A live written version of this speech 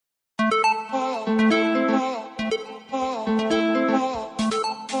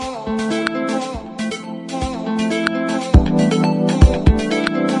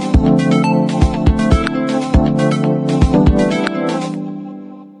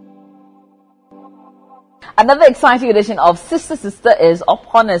Another exciting edition of Sister Sister is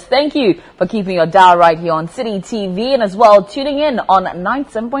upon us. Thank you for keeping your dial right here on City TV and as well tuning in on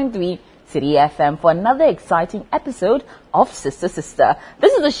 97.3 City FM for another exciting episode of Sister Sister.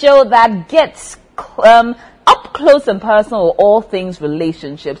 This is a show that gets up close and personal with all things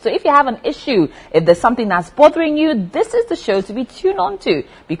relationships. So if you have an issue, if there's something that's bothering you, this is the show to be tuned on to,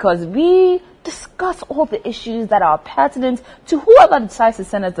 because we discuss all the issues that are pertinent to whoever decides to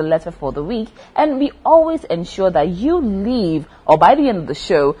send us the letter for the week, and we always ensure that you leave, or by the end of the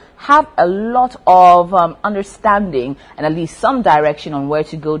show, have a lot of understanding and at least some direction on where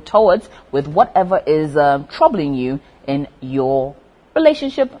to go towards with whatever is troubling you in your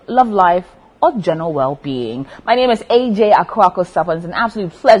relationship, love life, or general well-being. My name is AJ Akwako-Sapon. It's an absolute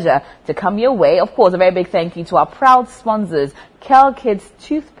pleasure to come your way. Of course, a very big thank you to our proud sponsors, Kel Kids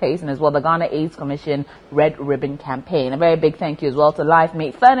Toothpaste and as well the Ghana AIDS Commission Red Ribbon Campaign. A very big thank you as well to Life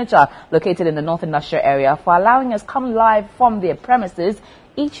Mate Furniture, located in the North Industrial Area, for allowing us come live from their premises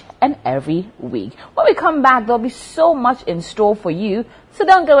each and every week. When we come back, there'll be so much in store for you, so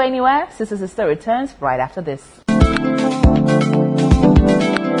don't go anywhere. Sister Sister returns right after this.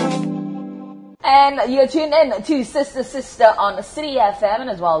 And you're tuned in to Sister Sister on City FM and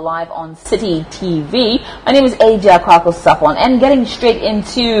as well live on City TV. My name is AJ Akwako-Sapon, and getting straight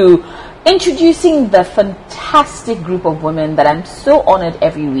into introducing the fantastic group of women that I'm so honored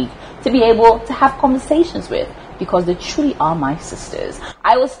every week to be able to have conversations with, because they truly are my sisters.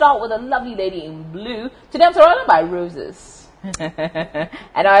 I will start with a lovely lady in blue. Today I'm surrounded by roses.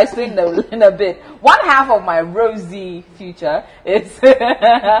 And I'll explain in a bit. One half of my Rosie future is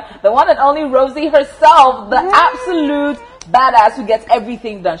the one and only Rosie herself, the absolute badass who gets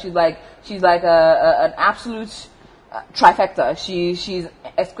everything done. She's like an absolute trifecta. She's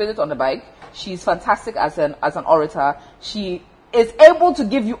exquisite on the bike. She's fantastic as an orator. She is able to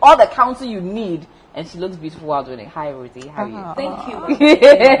give you all the counsel you need. And she looks beautiful while doing it. Hi, Rosie. How are you? Thank you.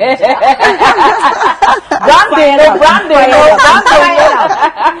 Brandon.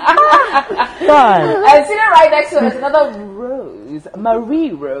 And sitting right next to her is another Rose,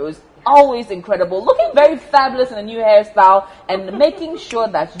 Marie Rose. Always incredible. Looking very fabulous in a new hairstyle and making sure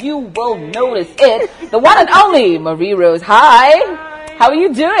that you will notice it. The one and only Marie Rose. Hi. How are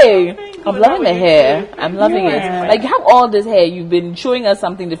you doing? I'm loving the hair. I'm loving it. Like, you have all this hair. You've been showing us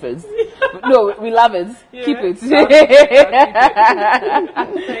something different. No, we love it. Keep it. Thank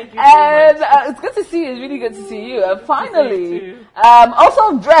you and it's good to see you. It's really good to see you. Finally,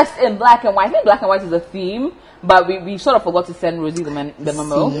 also dressed in black and white. I think black and white is a theme, but we sort of forgot to send Rosie the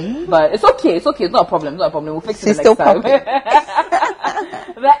memo. But it's okay. It's okay. It's not a problem. It's not a problem. We'll fix it next time.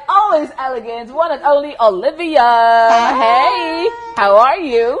 They're always elegant. One and only Olivia. Hey, how are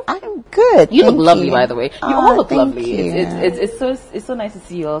you? I'm good. You look lovely, by the way. You all look lovely. You. It's so nice to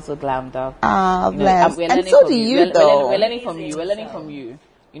see you all so glammed up. Bless. And so do you, though. We're learning from you. We're learning from you.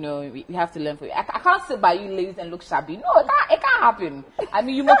 You know, we have to learn from you. I can't sit by you ladies and look shabby. No, it can't happen. I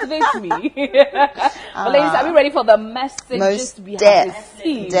mean, you motivate me. But ladies, are we ready for the messages we have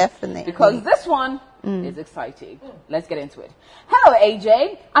received? Definitely. Because this one is exciting. Let's get into it. Hello,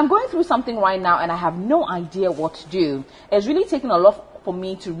 AJ. I'm going through something right now and I have no idea what to do. It's really taken a lot for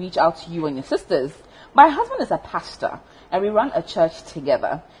me to reach out to you and your sisters. My husband is a pastor and we run a church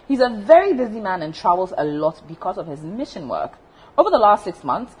together. He's a very busy man and travels a lot because of his mission work. Over the last 6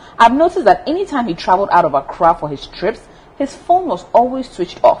 months, I've noticed that anytime he traveled out of Accra for his trips, his phone was always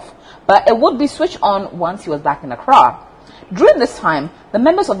switched off, but it would be switched on once he was back in Accra. During this time, the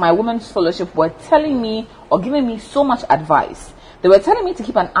members of my women's fellowship were telling me or giving me so much advice. They were telling me to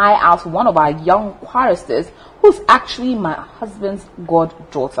keep an eye out for one of our young choristers who's actually my husband's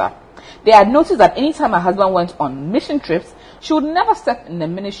goddaughter. They had noticed that anytime my husband went on mission trips, she would never step in the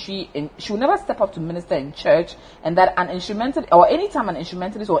ministry, she would never step up to minister in church, and that an instrumentalist, or anytime an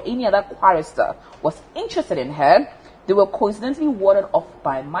instrumentalist or any other chorister was interested in her, they were coincidentally warded off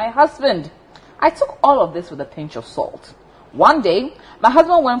by my husband. I took all of this with a pinch of salt. One day, my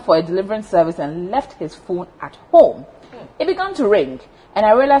husband went for a deliverance service and left his phone at home. It began to ring, and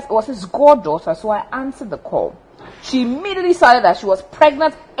I realized it was his goddaughter, so I answered the call. She immediately decided that she was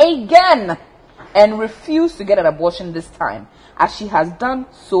pregnant again and refused to get an abortion this time, as she has done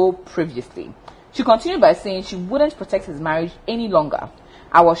so previously. She continued by saying she wouldn't protect his marriage any longer.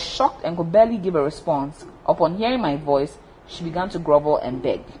 I was shocked and could barely give a response. Upon hearing my voice, she began to grovel and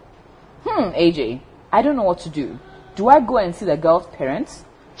beg. AJ, I don't know what to do. Do I go and see the girl's parents?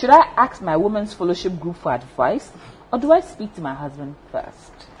 Should I ask my women's fellowship group for advice? Or do I speak to my husband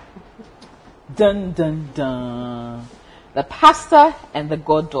first? Dun, dun, dun. The pastor and the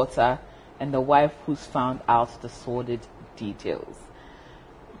goddaughter and the wife who's found out the sordid details.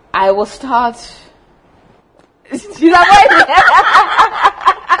 I will start She's avoiding.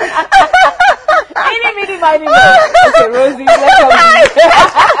 Mini, okay, Rosie, let's go.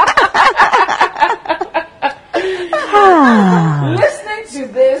 Listening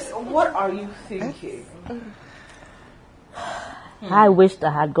to this, what are you thinking? I wished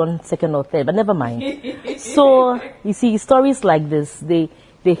I had gone second or third, but never mind. So, you see, stories like this, they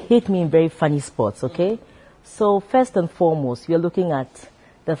hit me in very funny spots, okay? So, first and foremost, we are looking at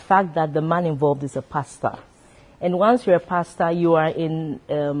the fact that the man involved is a pastor. And once you're a pastor, you are in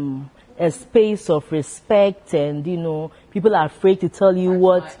a space of respect, and, people are afraid to tell you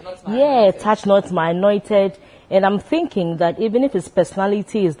touch not my anointed. And I'm thinking that even if his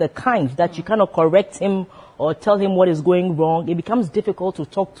personality is the kind that you cannot correct him or tell him what is going wrong, it becomes difficult to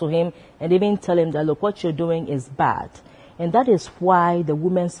talk to him and even tell him that, look, what you're doing is bad. And that is why the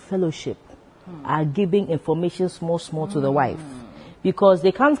women's fellowship are giving information small to the wife. Because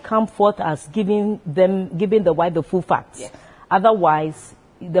they can't come forth as giving the wife the full facts. Yes. Otherwise,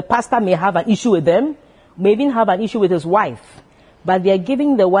 the pastor may have an issue with them, may even have an issue with his wife. But they are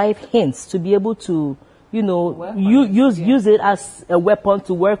giving the wife hints to be able to, use it as a weapon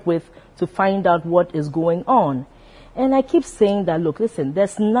to work with to find out what is going on. And I keep saying that, look, listen,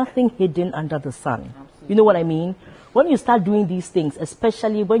 there's nothing hidden under the sun. Absolutely. You know what I mean? When you start doing these things,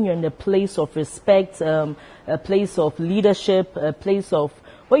 especially when you're in a place of respect, a place of leadership, a place of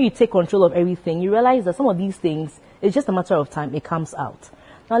where you take control of everything, you realize that some of these things, it's just a matter of time, it comes out.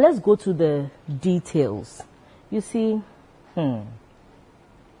 Now let's go to the details. You see,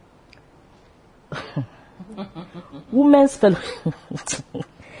 women's fellowship.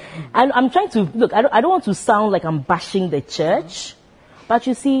 I'm trying to, look, I don't want to sound like I'm bashing the church, but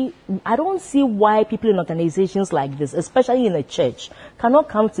you see, I don't see why people in organizations like this, especially in a church, cannot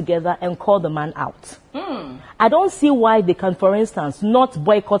come together and call the man out. I don't see why they can, for instance, not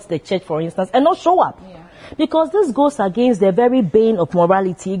boycott the church, for instance, and not show up. Yeah. Because this goes against the very bane of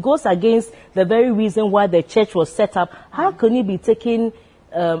morality. It goes against the very reason why the church was set up. How can you be taking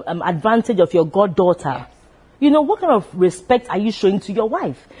advantage of your goddaughter? Yes. What kind of respect are you showing to your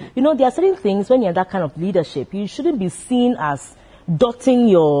wife? There are certain things when you're in that kind of leadership, you shouldn't be seen as dotting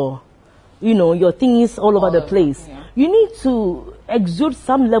your thingies all over the place. Yeah. You need to exude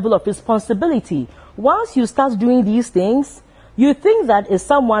some level of responsibility. Once you start doing these things, you think that is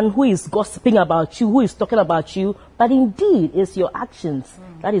someone who is gossiping about you, who is talking about you, but indeed it's your actions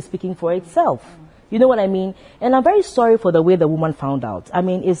that is speaking for itself. You know what I mean? And I'm very sorry for the way the woman found out. I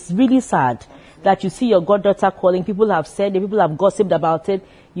mean, it's really sad that you see your goddaughter calling. People have said it, people have gossiped about it.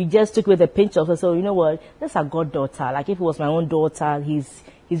 You just took it with a pinch of salt. So, you know what? That's a goddaughter. Like if it was my own daughter, he's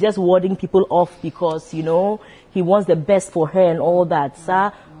just warding people off because, he wants the best for her and all that.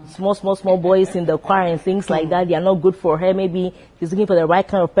 Small boys in the choir and things like that, they are not good for her. Maybe he's looking for the right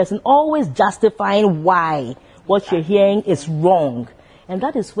kind of person. Always justifying why what you're hearing is wrong. And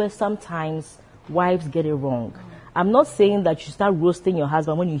that is where sometimes wives get it wrong. I'm not saying that you start roasting your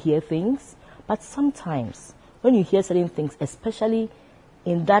husband when you hear things, but sometimes when you hear certain things, especially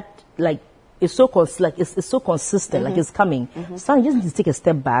in that, like, it's so consistent, like it's coming. Sometimes you just need to take a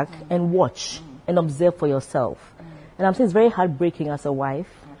step back and watch and observe for yourself. And I'm saying it's very heartbreaking as a wife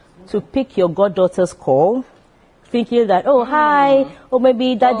to pick your goddaughter's call, thinking that, oh, hi, or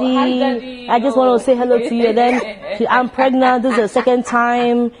maybe daddy, hi, daddy. I just want to say hello to you. And then I'm pregnant, this is the second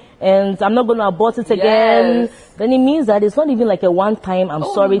time, and I'm not going to abort it again. Yes. Then it means that it's not even like a one-time I'm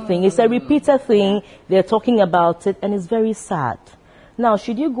sorry thing. It's a repeated thing. They're talking about it, and it's very sad. Now,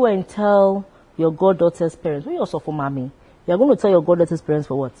 should you go and tell your goddaughter's parents, when you're also for mommy, you're going to tell your goddaughter's parents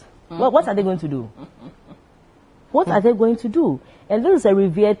for what? What are they going to do? What are they going to do? And this is a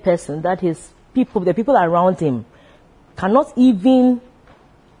revered person that the people around him cannot even,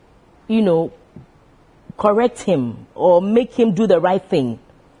 correct him or make him do the right thing.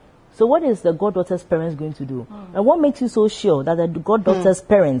 So what is the goddaughter's parents going to do? And what makes you so sure that the goddaughter's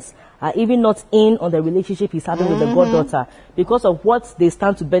parents are even not in on the relationship he's having with the goddaughter because of what they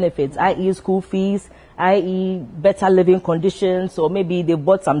stand to benefit, i.e. school fees, i.e. better living conditions, or maybe they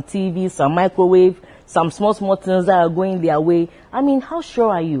bought some TV, some microwave, some small things that are going their way. I mean, how sure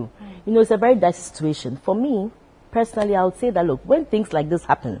are you? It's a very dicey situation. For me, personally, I would say that, look, when things like this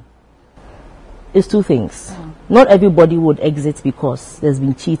happen, it's two things. Not everybody would exit because there's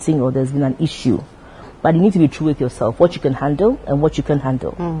been cheating or there's been an issue. But you need to be true with yourself, what you can handle and what you can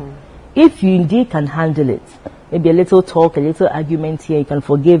handle. If you indeed can handle it, maybe a little talk, a little argument here, you can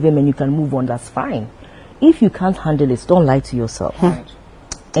forgive him and you can move on, that's fine. If you can't handle it, don't lie to yourself.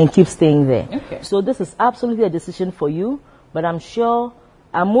 And keep staying there. Okay. So this is absolutely a decision for you, but I'm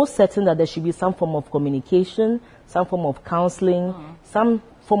most certain that there should be some form of communication, some form of counseling, some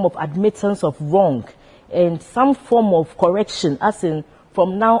form of admittance of wrong. and some form of correction, as in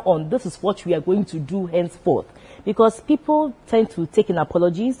from now on, this is what we are going to do henceforth. Because people tend to take in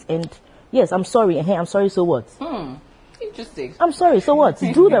apologies and, yes, I'm sorry, hey, I'm sorry, so what? Interesting. I'm sorry, so what?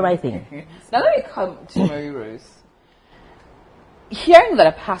 Do the right thing. Now let me come to Mary Rose. Hearing that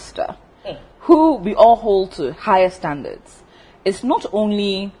a pastor, who we all hold to higher standards, is not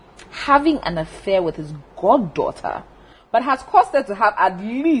only having an affair with his goddaughter, but has caused her to have at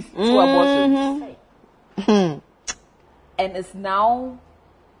least 2 abortions. And is now,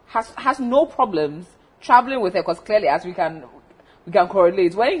 has no problems traveling with her, because clearly, as we can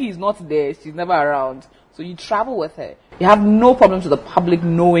correlate, when he's not there, she's never around. So you travel with her. You have no problems with the public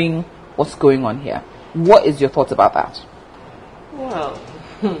knowing what's going on here. What is your thoughts about that? Well,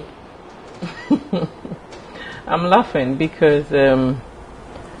 I'm laughing because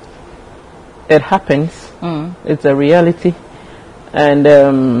it happens. It's a reality. And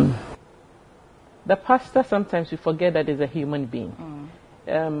the pastor, sometimes we forget that he's a human being.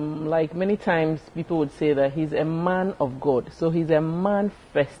 Like many times people would say that he's a man of God. So he's a man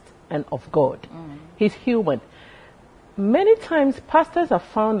first and of God. He's human. Many times pastors have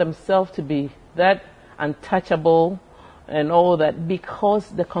found themselves to be that untouchable and all that because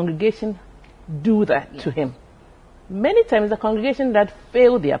the congregation do that to him. Many times the congregation that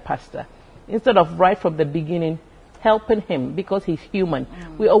fail their pastor, instead of right from the beginning helping him because he's human,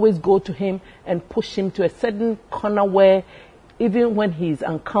 we always go to him and push him to a certain corner where even when he's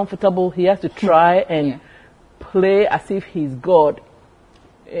uncomfortable, he has to try and play as if he's God,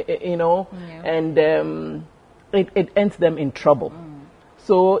 you know, and it ends them in trouble.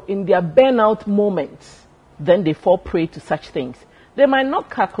 So in their burnout moments, then they fall prey to such things. They might not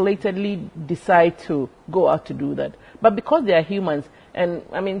calculatedly decide to go out to do that, but because they are humans, and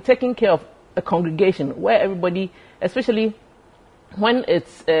I mean, taking care of a congregation where everybody, especially when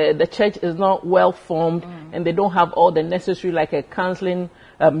it's the church is not well formed and they don't have all the necessary, like a counseling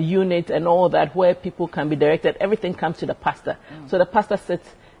unit and all that, where people can be directed, everything comes to the pastor. So the pastor sits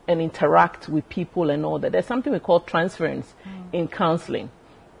and interact with people and all that. There's something we call transference in counseling.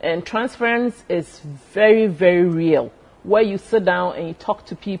 And transference is very, very real, where you sit down and you talk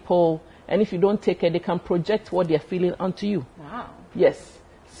to people, and if you don't take it, they can project what they're feeling onto you. Wow. Yes.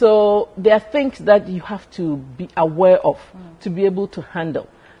 So there are things that you have to be aware of to be able to handle.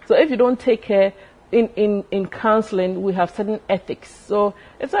 So if you don't take care, in counseling, we have certain ethics. So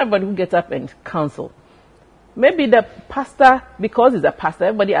it's not everybody who gets up and counsel. Maybe the pastor, because he's a pastor,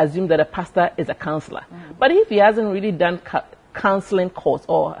 everybody assumes that a pastor is a counselor. But if he hasn't really done counseling course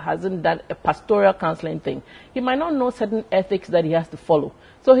or hasn't done a pastoral counseling thing, he might not know certain ethics that he has to follow.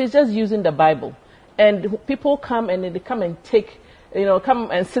 So he's just using the Bible. And people come and they come and take, come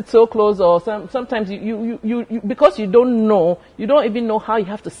and sit so close, or sometimes you because you don't know, you don't even know how you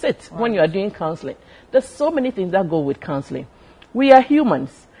have to sit when you are doing counseling. There's so many things that go with counseling. We are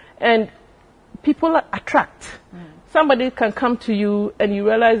humans, and people attract. Somebody can come to you and you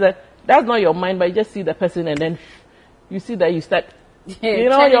realize that that's not your mind, but you just see the person and then you see that you start,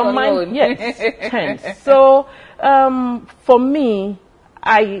 your mind, change. So, for me,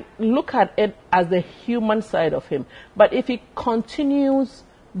 I look at it as the human side of him. But if he continues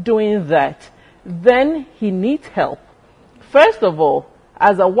doing that, then he needs help. First of all,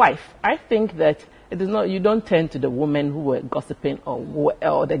 as a wife, I think that it is not, you don't turn to the women who were gossiping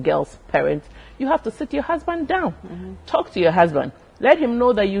or the girl's parents. You have to sit your husband down. Talk to your husband. Let him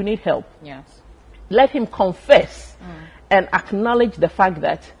know that you need help. Yes. Let him confess and acknowledge the fact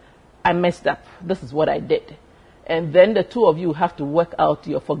that I messed up. This is what I did. And then the two of you have to work out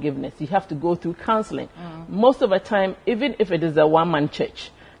your forgiveness. You have to go through counseling. Most of the time, even if it is a one-man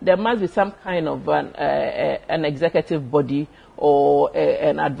church, there must be some kind of an executive body or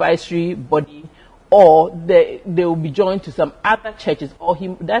an advisory body, or they will be joined to some other churches, or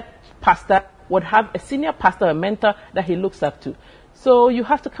that pastor would have a senior pastor, a mentor that he looks up to. So you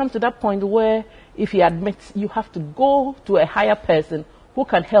have to come to that point where if he admits, you have to go to a higher person who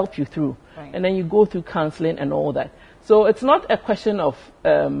can help you through. Right. And then you go through counseling and all that. So it's not a question of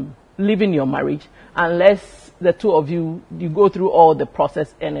leaving your marriage unless the two of you go through all the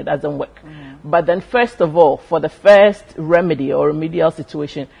process and it doesn't work. But then first of all, for the first remedy or remedial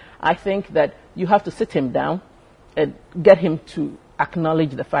situation, I think that you have to sit him down and get him to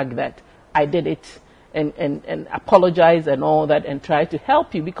acknowledge the fact that I did it and apologize and all that and try to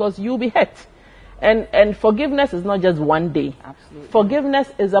help you, because you'll be hurt. And forgiveness is not just one day. Absolutely.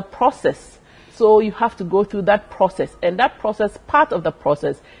 Forgiveness is a process. So you have to go through that process. And that process, part of the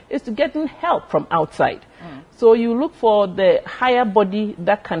process, is to get help from outside. So you look for the higher body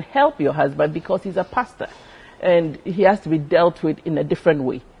that can help your husband, because he's a pastor. And he has to be dealt with in a different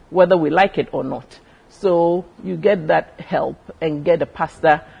way, whether we like it or not. So you get that help and get a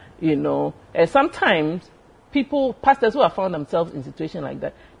pastor, sometimes pastors who have found themselves in a situation like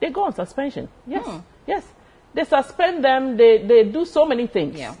that, they go on suspension. Yes, yes. They suspend them, they do so many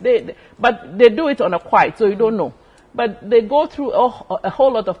things. Yeah. But they do it on a quiet, so you don't know. But they go through a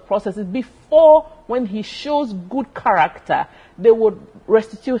whole lot of processes before, when he shows good character, they would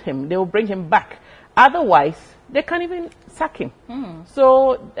restitute him, they will bring him back. Otherwise, they can't even sack him.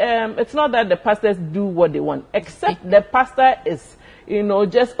 So it's not that the pastors do what they want, except the pastor is,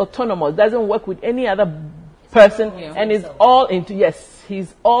 just autonomous, doesn't work with any other person, and is all into,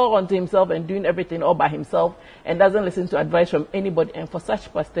 he's all onto himself and doing everything all by himself and doesn't listen to advice from anybody. And for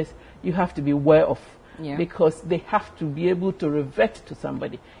such pastors, you have to be aware of, because they have to be able to revert to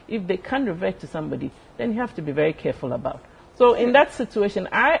somebody. If they can't revert to somebody, then you have to be very careful about. So in that situation,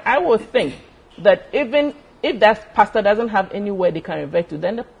 I would think that even if that pastor doesn't have anywhere they can revert to,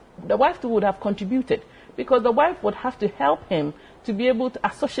 then the wife too would have contributed, because the wife would have to help him to be able to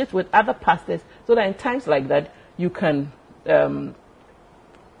associate with other pastors, so that in times like that, you can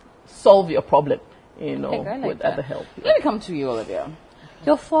solve your problem, with other help. Let me come to you, Olivia.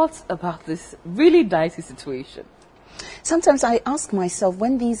 Your thoughts about this really dicey situation? Sometimes I ask myself,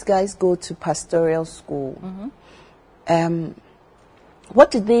 when these guys go to pastoral school, what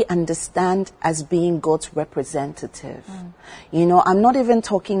do they understand as being God's representative? I'm not even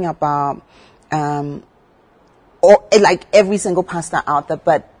talking about or like every single pastor out there,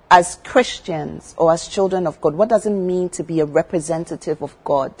 but as Christians or as children of God, what does it mean to be a representative of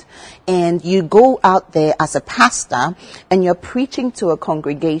God? And you go out there as a pastor and you're preaching to a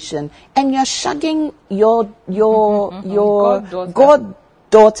congregation and you're shagging your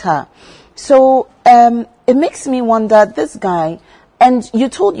goddaughter. So it makes me wonder, this guy, and you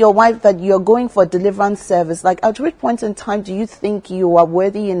told your wife that you're going for a deliverance service. Like, at what point in time do you think you are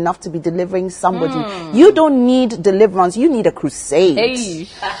worthy enough to be delivering somebody? You don't need deliverance. You need a crusade. Hey.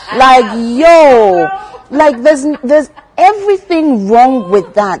 Like, there's everything wrong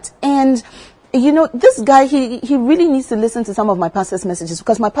with that. And, this guy, he really needs to listen to some of my pastor's messages,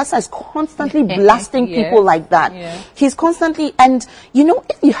 because my pastor is constantly blasting people like that. Yeah. He's constantly, and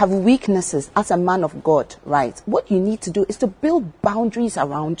if you have weaknesses as a man of God, right, what you need to do is to build boundaries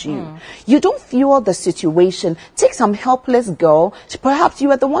around you. You don't fuel the situation. Take some helpless girl, perhaps you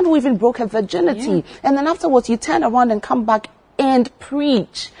are the one who even broke her virginity, and then afterwards you turn around and come back and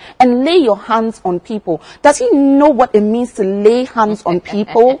preach and lay your hands on people. Does he know what it means to lay hands on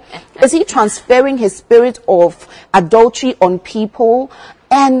people? Is he transferring his spirit of adultery on people?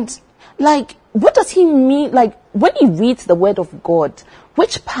 And what does he mean? Like, when he reads the word of God,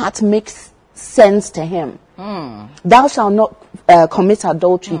 which part makes sense to him? Thou shalt not commit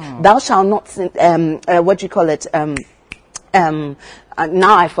adultery. Thou shalt not sin,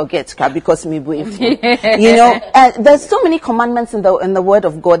 now I forget, because me there's so many commandments in the word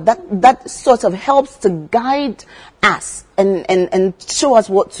of God that sort of helps to guide us and show us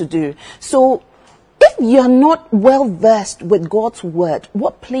what to do. So if you're not well versed with God's word,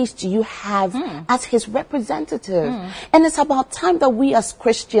 what place do you have as his representative? And it's about time that we as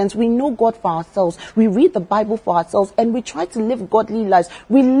Christians, we know God for ourselves. We read the Bible for ourselves and we try to live godly lives.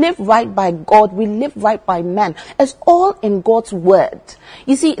 We live right by God. We live right by man. It's all in God's word.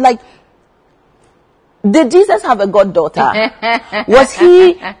 You see, did Jesus have a goddaughter? Was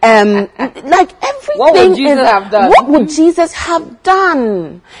he, everything? What would Jesus have done? What would Jesus have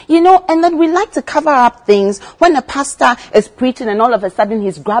done? And then we like to cover up things when a pastor is preaching and all of a sudden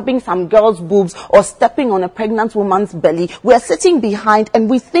he's grabbing some girl's boobs or stepping on a pregnant woman's belly. We're sitting behind and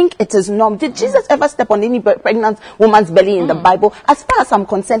we think it is normal. Did Jesus ever step on any pregnant woman's belly in the Bible? As far as I'm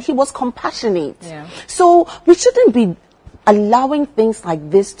concerned, he was compassionate. Yeah. So we shouldn't be allowing things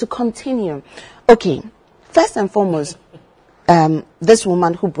like this to continue. Okay, first and foremost, this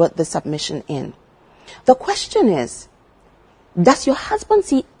woman who brought the submission in. The question is, does your husband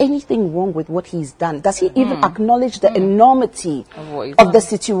see anything wrong with what he's done? Does he even acknowledge the enormity of the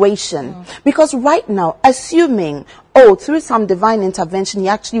situation? Because right now, assuming, through some divine intervention, he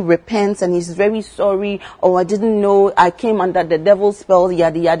actually repents and he's very sorry, I didn't know, I came under the devil's spell,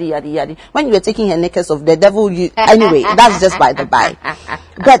 yada, yada, yada, yada. When you were taking her necklace of the devil, anyway, that's just by the by.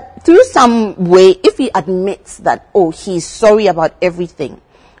 But through some way, if he admits that, he's sorry about everything,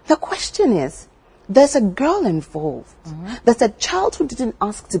 the question is, there's a girl involved. There's a child who didn't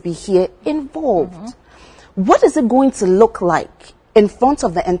ask to be here involved. What is it going to look like in front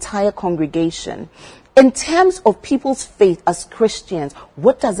of the entire congregation in terms of people's faith as Christians,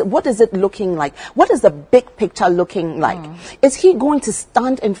 what is it looking like? What is the big picture looking like? Is he going to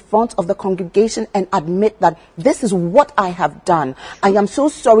stand in front of the congregation and admit that this is what I have done? I am so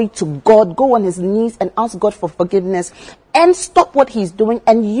sorry to God, go on his knees and ask God for forgiveness and stop what he's doing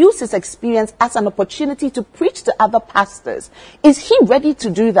and use his experience as an opportunity to preach to other pastors? Is he ready to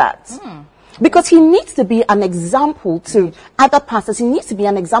do that? Because he needs to be an example to other pastors. He needs to be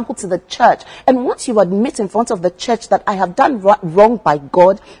an example to the church. And once you admit in front of the church that I have done wrong by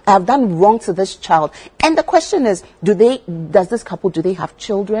God, I have done wrong to this child. And the question is, do they have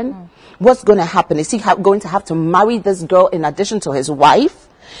children? What's going to happen? Is he going to have to marry this girl in addition to his wife?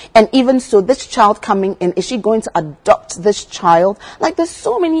 And even so, this child coming in, is she going to adopt this child? Like, there's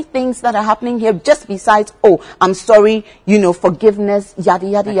so many things that are happening here just besides, oh, I'm sorry, forgiveness, yada,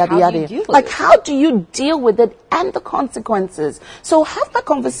 yada, yada, yada. Like, how do you deal with it and the consequences? So have that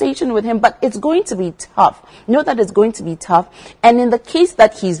conversation with him, but it's going to be tough. Know that it's going to be tough. And in the case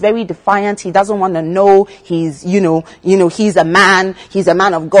that he's very defiant, he doesn't want to know, he's, he's a man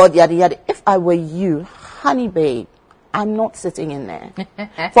of God, yada, yada. If I were you, honey babe, I'm not sitting in there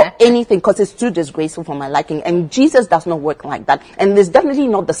for anything, because it's too disgraceful for my liking. And Jesus does not work like that. And there's definitely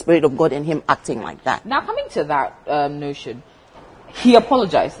not the Spirit of God in him acting like that. Now, coming to that notion, he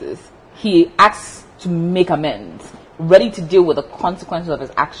apologizes. He asks to make amends, ready to deal with the consequences of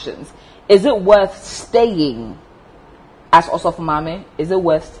his actions. Is it worth staying as Osofumame? Is it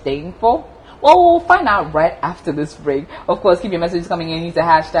worth staying for? Well, we'll find out right after this break. Of course, keep your messages coming in. Use the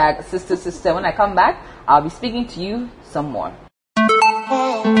hashtag #sister. When I come back, I'll be speaking to you some more.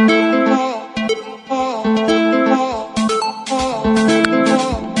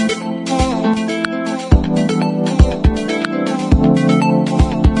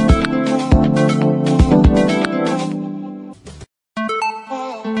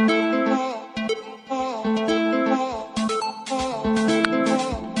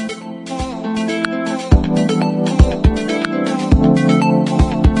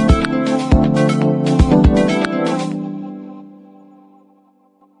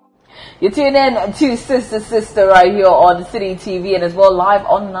 You're tuned in to Sister right here on City TV and as well live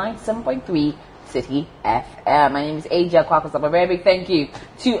on 97.3 City FM. My name is Aja Kwakos. A very big thank you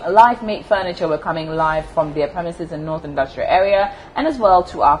to LifeMate Furniture. We're coming live from their premises in North Industrial Area, and as well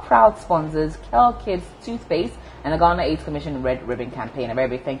to our proud sponsors, Kel Kids Toothpaste and the Ghana AIDS Commission Red Ribbon Campaign. A very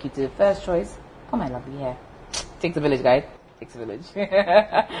big thank you to First Choice for my lovely hair. Takes a village, guys. Takes a village.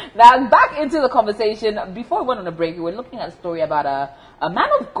 Now, back into the conversation. Before we went on a break, we were looking at a story about a man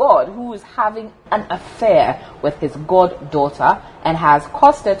of God who is having an affair with his goddaughter and has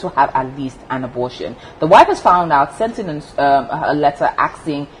caused her to have at least an abortion. The wife has found out, sent in a letter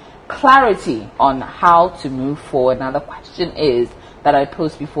asking clarity on how to move forward. Now, the question is that I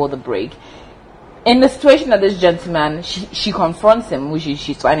posed before the break. In the situation that this gentleman, she confronts him, which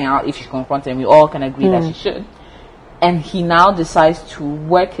she's finding out if she confronts him. We all can agree that she should. And he now decides to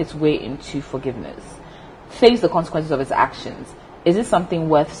work his way into forgiveness, face the consequences of his actions. Is it something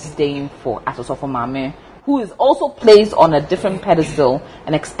worth staying for as Osofumame, who is also placed on a different pedestal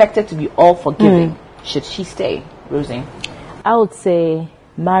and expected to be all forgiving? Should she stay, Rosie? I would say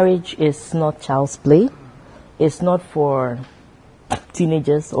marriage is not child's play. It's not for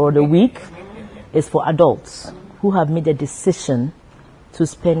teenagers or the weak. It's for adults who have made a decision to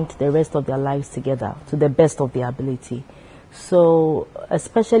spend the rest of their lives together to the best of their ability. So,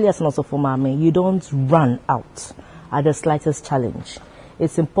 especially as an Osofumame, you don't run out at the slightest challenge.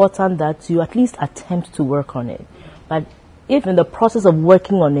 It's important that you at least attempt to work on it. But if in the process of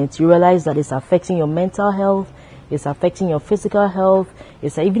working on it, you realize that it's affecting your mental health, it's affecting your physical health,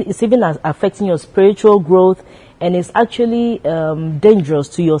 it's even affecting your spiritual growth, and it's actually dangerous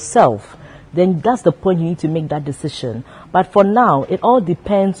to yourself, then that's the point you need to make that decision. But for now, it all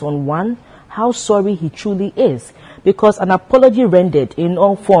depends on one, how sorry he truly is. Because an apology rendered in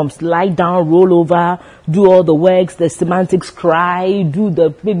all forms, lie down, roll over, do all the works, the semantics, cry, do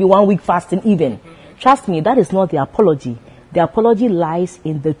the maybe 1 week fasting even. Trust me, that is not the apology. The apology lies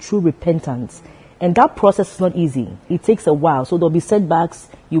in the true repentance. And that process is not easy. It takes a while. So there'll be setbacks,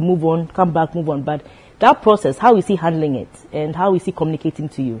 you move on, come back, move on. But that process, how is he handling it? And how is he communicating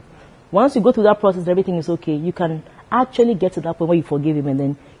to you? Once you go through that process, everything is okay. You can actually get to that point where you forgive him, and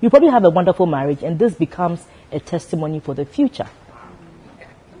then you probably have a wonderful marriage, and this becomes a testimony for the future.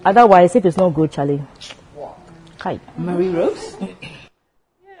 Otherwise, if it's not good, Charlie. Hi. Marie Rose? Yeah,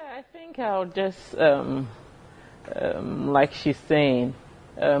 I think I'll just, like she's saying,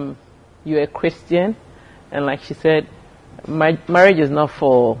 you're a Christian, and like she said, marriage is not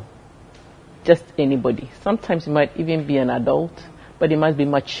for just anybody. Sometimes you might even be an adult, but you must be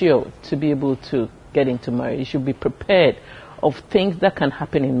mature to be able to get into marriage. You should be prepared of things that can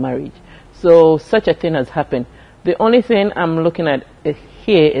happen in marriage. So such a thing has happened. The only thing I'm looking at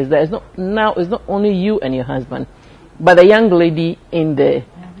here is that it's not only you and your husband, but the young lady in there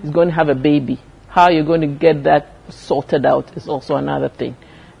is going to have a baby. How you're going to get that sorted out is also another thing.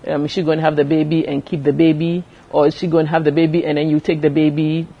 Is she going to have the baby and keep the baby, or is she going to have the baby and then you take the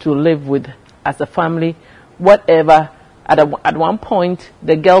baby to live with as a family? Whatever. At one point,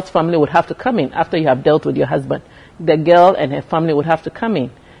 the girl's family would have to come in after you have dealt with your husband. The girl and her family would have to come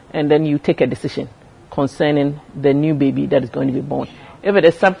in, and then you take a decision concerning the new baby that is going to be born. If it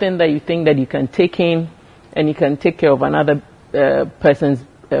is something that you think that you can take in and you can take care of another person's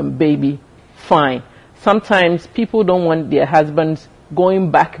baby, fine. Sometimes people don't want their husbands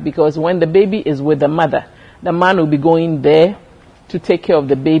going back, because when the baby is with the mother, the man will be going there to take care of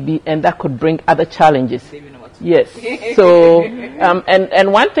the baby, and that could bring other challenges. Yes. So,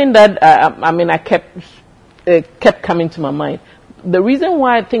 and one thing that I kept coming to my mind. The reason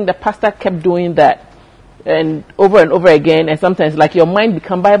why I think the pastor kept doing that, and over again, and sometimes like your mind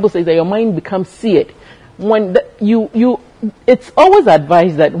Bible says that your mind becomes seared. When it's always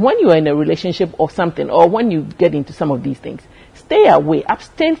advised that when you are in a relationship or something, or when you get into some of these things, stay away,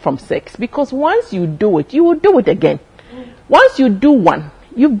 abstain from sex, because once you do it, you will do it again. Once you do one,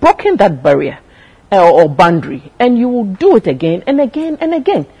 you've broken that barrier or boundary, and you will do it again and again and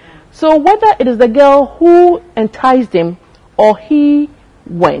again. So whether it is the girl who enticed him or he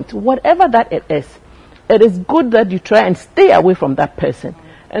went, whatever that it is good that you try and stay away from that person.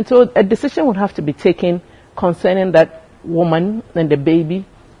 And so a decision would have to be taken concerning that woman and the baby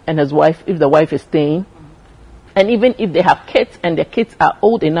and his wife, if the wife is staying. And even if they have kids and their kids are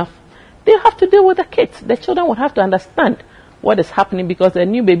old enough, they have to deal with the kids. The children would have to understand what is happening, because a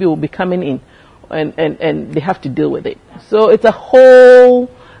new baby will be coming in, and they have to deal with it. So it's a whole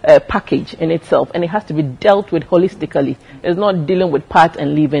package in itself, and it has to be dealt with holistically. It's not dealing with parts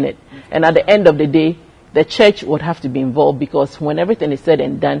and leaving it. And at the end of the day, the church would have to be involved, because when everything is said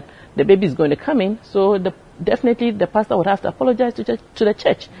and done, the baby is going to come in. So definitely the pastor would have to apologize to the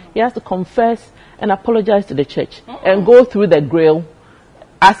church. He has to confess and apologize to the church and go through the grill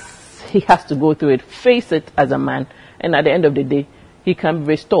as he has to go through it, face it as a man, and at the end of the day, he can be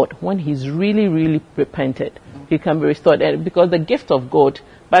restored. When he's really, really repented, he can be restored. And because the gift of God,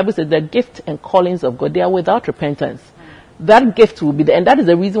 Bible says the gift and callings of God, they are without repentance. That gift will be there, and that is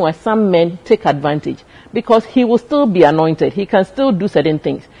the reason why some men take advantage, because he will still be anointed. He can still do certain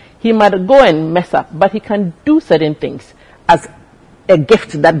things. He might go and mess up, but he can do certain things as a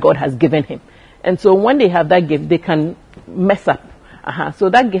gift that God has given him. And so when they have that gift, they can mess up. So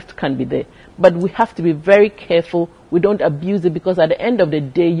that gift can be there. But we have to be very careful. We don't abuse it, because at the end of the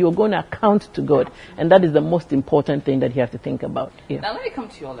day, you're going to account to God. And that is the most important thing that you have to think about. Yeah. Now let me come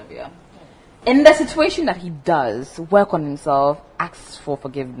to you, Olivia. In the situation that he does, work on himself, asks for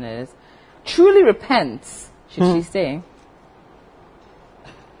forgiveness, truly repents, should she stay?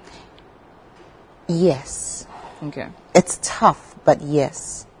 Yes. Okay. It's tough, but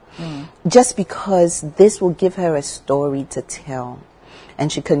yes. Just because this will give her a story to tell,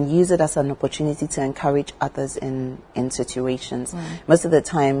 and she can use it as an opportunity to encourage others in situations. Most of the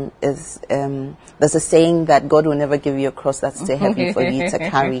time is there's a saying that God will never give you a cross that's too heavy for you to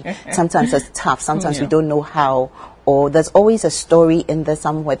carry. Sometimes it's tough. Sometimes we don't know how. Or there's always a story in there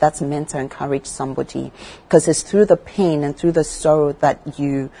somewhere that's meant to encourage somebody, because it's through the pain and through the sorrow that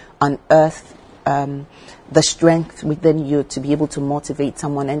you unearth the strength within you to be able to motivate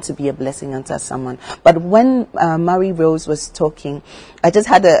someone and to be a blessing unto someone. But when Mary Rose was talking, I just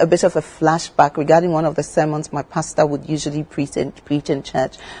had a bit of a flashback regarding one of the sermons my pastor would usually preach in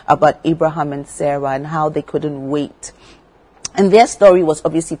church about Abraham and Sarah and how they couldn't wait. And their story was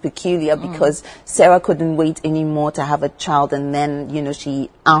obviously peculiar because Sarah couldn't wait anymore to have a child, and then, she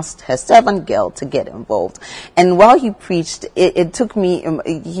asked her servant girl to get involved. And while he preached, it took me,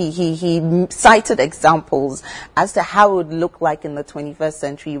 he cited examples as to how it would look like in the 21st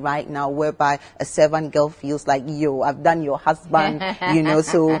century right now, whereby a servant girl feels like, I've done your husband,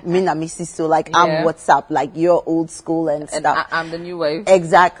 so Mina Missy, so I'm what's up, like you're old school and stuff. I'm the new wave.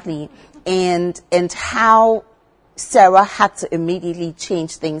 Exactly. And how Sarah had to immediately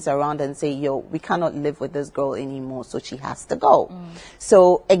change things around and say, we cannot live with this girl anymore, so she has to go.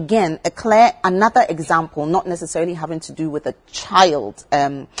 So again, another example, not necessarily having to do with a child,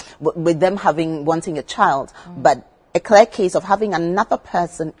 with them wanting a child, but a clear case of having another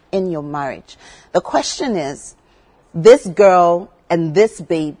person in your marriage. The question is, this girl and this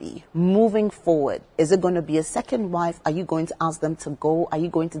baby, moving forward, is it going to be a second wife? Are you going to ask them to go? Are you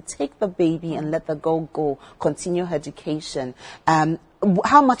going to take the baby and let the girl go, continue her education?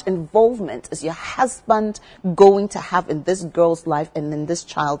 how much involvement is your husband going to have in this girl's life and in this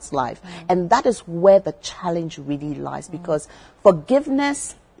child's life? And that is where the challenge really lies, because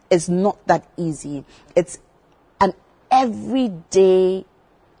forgiveness is not that easy. It's an everyday,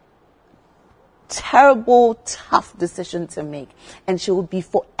 terrible, tough decision to make. And she will be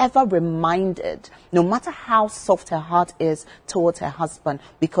forever reminded, no matter how soft her heart is towards her husband,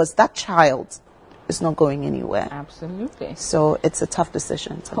 because that child is not going anywhere. Absolutely. So it's a tough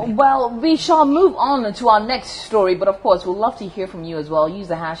decision to make. Well, we shall move on to our next story, but of course, we'll love to hear from you as well. Use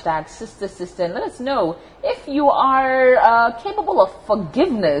the hashtag #SisterSister and let us know if you are capable of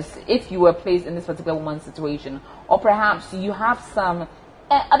forgiveness if you were placed in this particular woman's situation, or perhaps you have some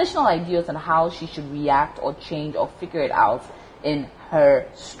additional ideas on how she should react or change or figure it out in her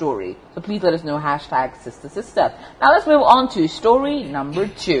story. So please let us know, hashtag #SisterSister. Now let's move on to story number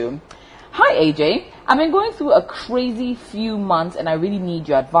 2. Hi AJ, I've been going through a crazy few months and I really need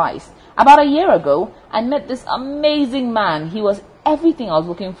your advice. About a year ago, I met this amazing man. He was everything I was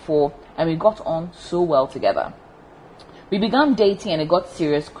looking for and we got on so well together. We began dating and it got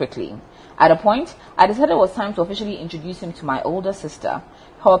serious quickly. At a point, I decided it was time to officially introduce him to my older sister.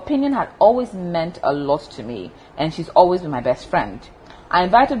 Her opinion had always meant a lot to me and she's always been my best friend. I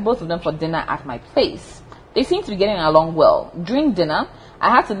invited both of them for dinner at my place. They seemed to be getting along well. During dinner, I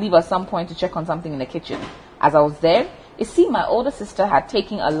had to leave at some point to check on something in the kitchen. As I was there, it seemed my older sister had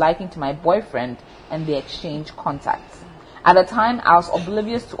taken a liking to my boyfriend and they exchanged contacts. At the time, I was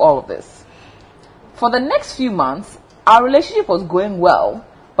oblivious to all of this. For the next few months, our relationship was going well,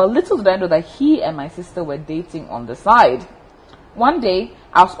 but little did I know that he and my sister were dating on the side. One day,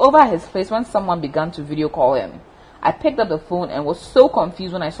 I was over at his place when someone began to video call him. I picked up the phone and was so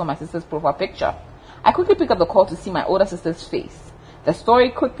confused when I saw my sister's profile picture. I quickly picked up the call to see my older sister's face. The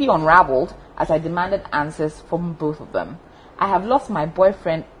story quickly unraveled as I demanded answers from both of them. I have lost my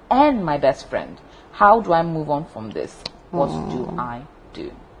boyfriend and my best friend. How do I move on from this? What do I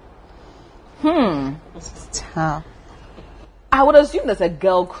do? This is tough. I would assume there's a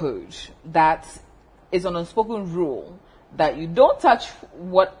girl code that is an unspoken rule that you don't touch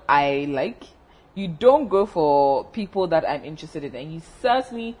what I like, you don't go for people that I'm interested in, and you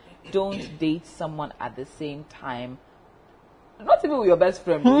certainly don't date someone at the same time. Not even with your best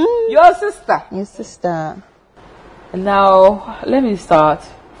friend, your sister. Your sister. Now, let me start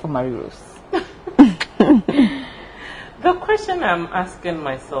from Marie Rose. The question I'm asking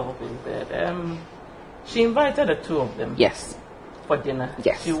myself is that she invited the two of them Yes. for dinner.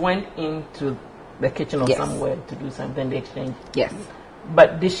 Yes. She went into the kitchen or Yes. somewhere to do something, they exchanged. Yes.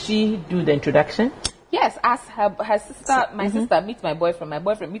 But did she do the introduction? Yes, as her sister, my sister meets my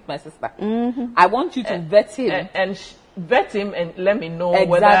boyfriend meets my sister. I want you to vet him. And vet him and let me know Exactly.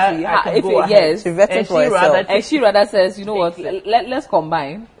 whether I can go ahead. Yes. She vetted And for she herself. rather And she rather says, you know what, let's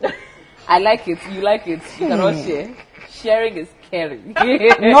combine. I like it, you like it, you cannot share. Sharing is caring.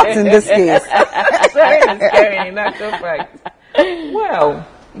 Not in this case. Sharing is caring, in actual fact. Well,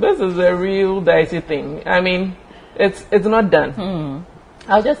 this is a real dicey thing. I mean, it's not done.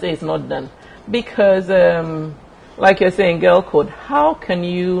 I'll just say it's not done. Because, like you're saying, girl code, how can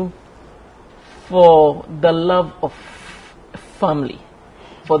you, for the love of family,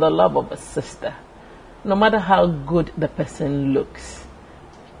 for the love of a sister, no matter how good the person looks,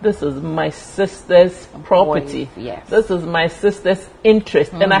 this is my sister's property. Yes. This is my sister's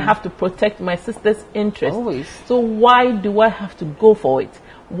interest, and I have to protect my sister's interest. Always. So why do I have to go for it?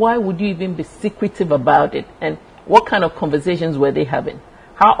 Why would you even be secretive about it? And what kind of conversations were they having?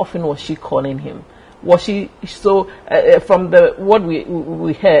 How often was she calling him? Was she so? From what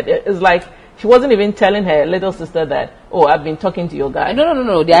we heard, it's like she wasn't even telling her little sister that, oh, I've been talking to your guy.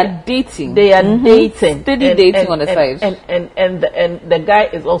 No. They are dating. They are dating, Steady dating on the side. and the guy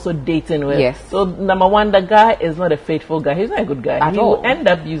is also dating with. Yes. So number one, the guy is not a faithful guy. He's not a good guy. At He all. will end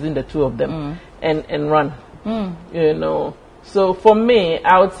up using the two of them and run. You know. So for me,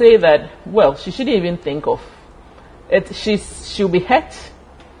 I would say that, well, she shouldn't even think of it. She'll be hurt,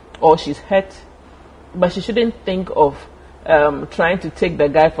 or she's hurt, but she shouldn't think of trying to take the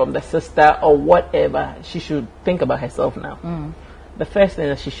guy from the sister or whatever. She should think about herself now. The first thing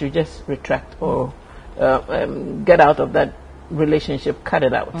is she should just retract or get out of that relationship, cut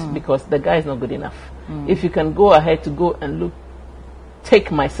it out, because the guy is not good enough. If you can go ahead to go and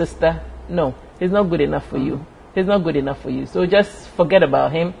take my sister, no, he's not good enough for you. He's not good enough for you. So just forget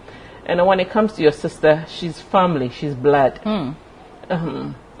about him. And when it comes to your sister, she's family, she's blood.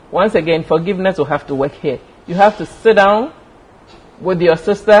 Once again, forgiveness will have to work here. You have to sit down with your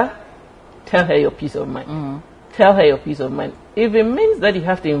sister, tell her your peace of mind. Tell her your peace of mind. If it means that you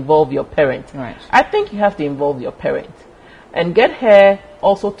have to involve your parent, Right. I think you have to involve your parent. and get her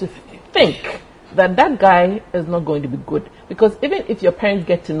also to think that that guy is not going to be good. Because even if your parents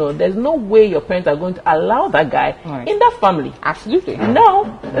get to know, there's no way your parents are going to allow that guy in that family. Absolutely.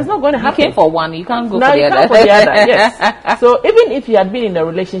 No, it's not going to happen. You came for one, you can't go No, for the you other. can't for the other, yes. So even if you had been in a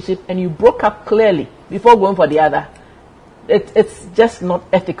relationship and you broke up clearly before going for the other, it's just not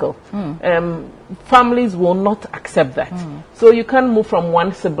ethical. Families will not accept that. So you can't move from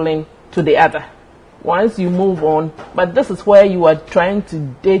one sibling to the other. Once you move on, but this is where you are trying to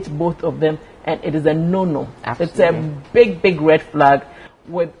date both of them, and it is a no-no. Absolutely. It's a big, big red flag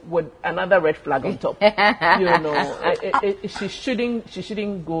with another red flag on top. You know, she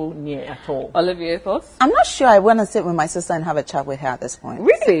shouldn't go near at all. Olivia, thoughts? I'm not sure I want to sit with my sister and have a chat with her at this point.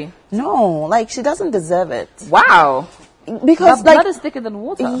 Really? No, like she doesn't deserve it. Wow. Because Blood is thicker than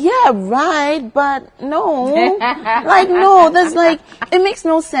water. yeah, right, but no. Like, no, there's like, it makes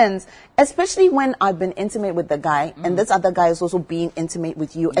no sense. Especially when I've been intimate with the guy, and this other guy is also being intimate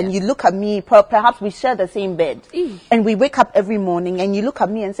with you, and you look at me, perhaps we share the same bed, and we wake up every morning, and you look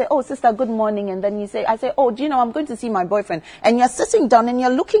at me and say, oh, sister, good morning, and then I say, oh, do you know, I'm going to see my boyfriend, and you're sitting down, and you're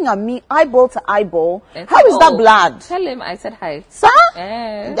looking at me, eyeball to eyeball. How is that blood? Tell him I said hi. Sir?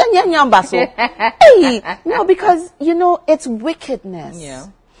 Eh. Then you're nyambaso. Hey, no, because, you know, it's wickedness. Yeah.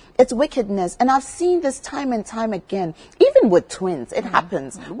 It's wickedness. And I've seen this time and time again. Even with twins, it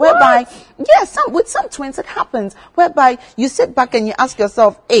happens. Whereby, with some twins, it happens. Whereby you sit back and you ask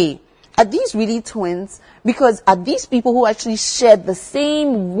yourself, hey, are these really twins? Because are these people who actually shared the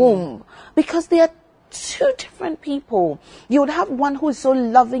same womb? Because they are two different people. You would have one who is so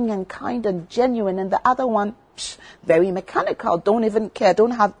loving and kind and genuine, and the other one, very mechanical, don't even care,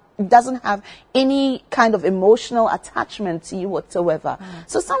 doesn't have any kind of emotional attachment to you whatsoever.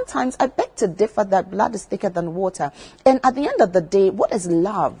 So sometimes I beg to differ that blood is thicker than water. And at the end of the day, what is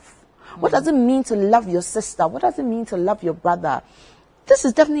love? What does it mean to love your sister? What does it mean to love your brother? This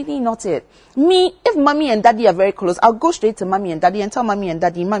is definitely not it. Me, if mommy and daddy are very close, I'll go straight to mommy and daddy and tell mommy and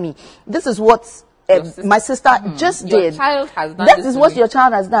daddy, mommy, this is what my sister just Your did. child has done That this is to what me. your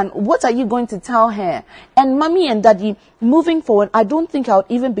child has done. What are you going to tell her? And mommy and daddy, moving forward, I don't think I would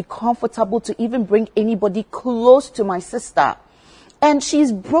even be comfortable to even bring anybody close to my sister. And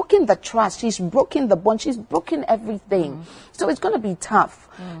she's broken the trust. She's broken the bond. She's broken everything. So it's going to be tough.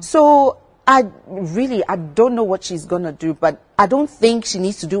 So I don't know what she's going to do, but I don't think she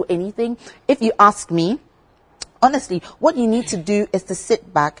needs to do anything. If you ask me, honestly, what you need to do is to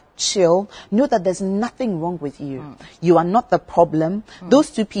sit back, chill, know that there's nothing wrong with you. You are not the problem.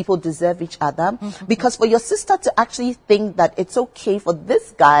 Those two people deserve each other. Because for your sister to actually think that it's okay for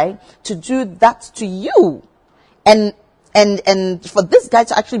this guy to do that to you, and for this guy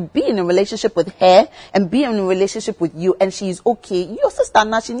to actually be in a relationship with her and be in a relationship with you, and she's okay, your sister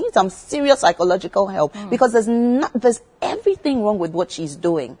now, she needs some serious psychological help, because there's everything wrong with what she's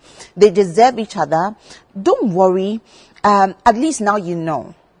doing. They deserve each other. Don't worry. At least now you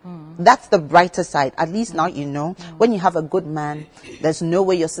know. That's the brighter side. At least now you know. When you have a good man, there's no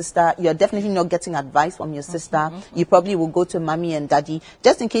way you're definitely not getting advice from your sister. You probably will go to mommy and daddy,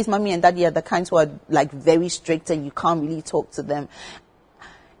 just in case mommy and daddy are the kinds who are like very strict and you can't really talk to them.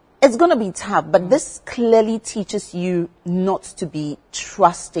 It's going to be tough, but this clearly teaches you not to be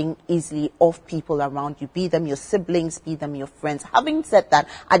trusting easily of people around you, be them your siblings, be them your friends. Having said that,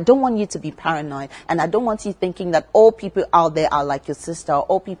 I don't want you to be paranoid, and I don't want you thinking that all people out there are like your sister, or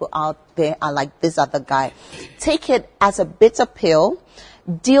all people out there are like this other guy. Take it as a bitter pill,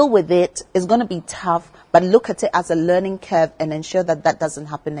 deal with it. It's going to be tough, but look at it as a learning curve and ensure that that doesn't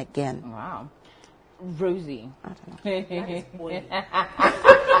happen again. Wow. Rosie. I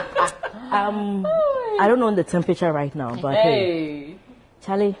don't know the temperature right now, but hey,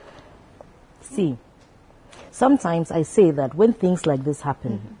 Charlie, see, sometimes I say that when things like this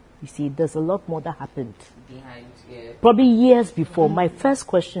happen, you see, there's a lot more that happened Behind, yeah. probably years before. My first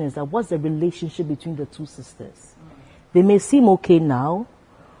question is that what's the relationship between the two sisters? They may seem okay now,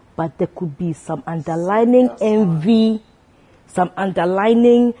 but there could be some underlining envy, some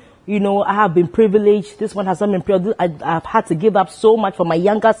underlining, you know, I have been privileged. This one has not been privileged. I've had to give up so much for my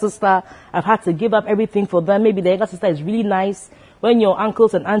younger sister. I've had to give up everything for them. Maybe the younger sister is really nice. When your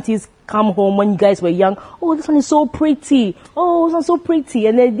uncles and aunties come home when you guys were young, oh, this one is so pretty. Oh, this one's so pretty.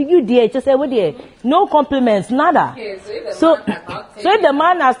 And then you dear, just say, what dear? No compliments, nada. Okay, So if the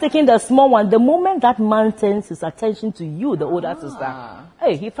man has taken the small one, the moment that man turns his attention to you, the older sister,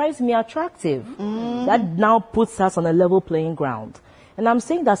 hey, he finds me attractive. That now puts us on a level playing ground. And I'm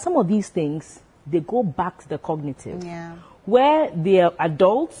saying that some of these things, they go back to the cognitive. Yeah. Where they are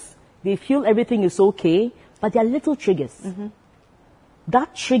adults, they feel everything is okay, but there are little triggers.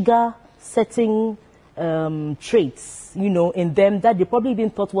 That trigger setting traits, in them that they probably even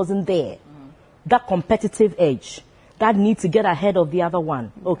thought wasn't there. That competitive edge, that need to get ahead of the other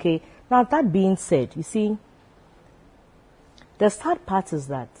one. Okay. Now, that being said, you see, the sad part is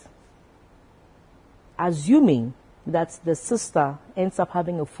that, assuming that the sister ends up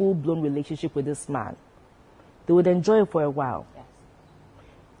having a full-blown relationship with this man, they would enjoy it for a while. Yes.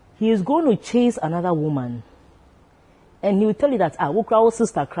 He is going to chase another woman. And he will tell you that, our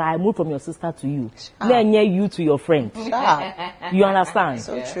sister cry, move from your sister to you. Then you to your friend. You understand?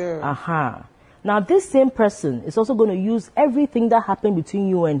 So true. Now, this same person is also going to use everything that happened between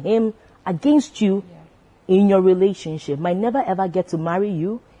you and him against you in your relationship. Might never ever get to marry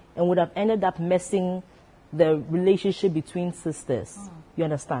you and would have ended up messing the relationship between sisters. You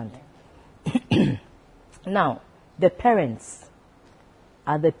understand? Now, the parents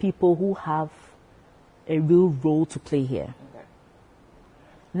are the people who have a real role to play here. Okay.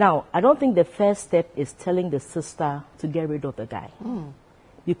 Now, I don't think the first step is telling the sister to get rid of the guy.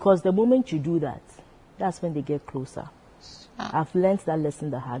 Because the moment you do that, that's when they get closer. I've learned that lesson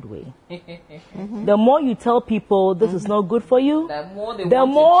the hard way. The more you tell people this is not good for you, The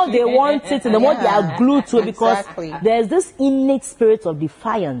more they want it and the more they are glued to it, because there's this innate spirit of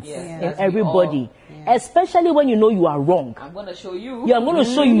defiance in everybody. Especially when you know you are wrong. I'm going to show you. Yeah, I'm going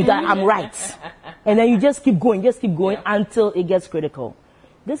to show you that I'm right. And then you just keep going until it gets critical.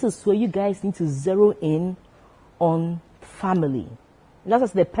 This is where you guys need to zero in on family. That's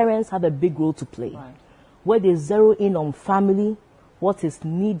as the parents have a big role to play. Right. Where they zero in on family, what is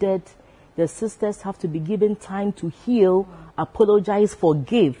needed. The sisters have to be given time to heal, apologize,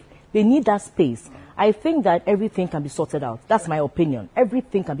 forgive. They need that space. I think that everything can be sorted out. That's my opinion.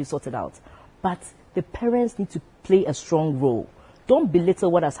 Everything can be sorted out. But the parents need to play a strong role. Don't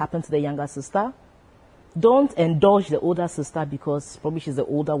belittle what has happened to the younger sister. Don't indulge the older sister because probably she's the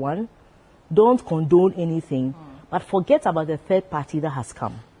older one. Don't condone anything. But forget about the third party that has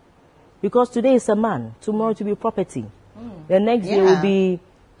come. Because today is a man, tomorrow to be property. The next day will be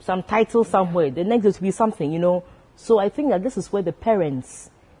some title somewhere. The next day will be something, So I think that this is where the parents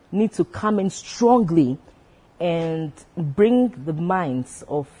need to come in strongly and bring the minds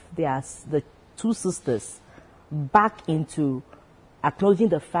of the two sisters back into acknowledging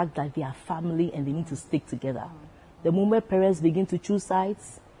the fact that they are family and they need to stick together. The moment parents begin to choose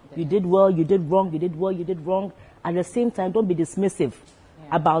sides, you did well, you did wrong, you did well, you did wrong. At the same time, don't be dismissive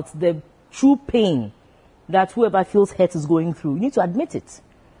about the true pain that whoever feels hurt is going through. You need to admit it.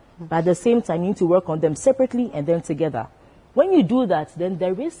 But at the same time, you need to work on them separately and then together. When you do that, then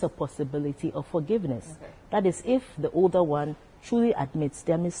there is a possibility of forgiveness. Okay. That is, if the older one truly admits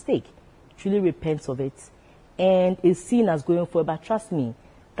their mistake, truly repents of it, and is seen as going forward. But trust me,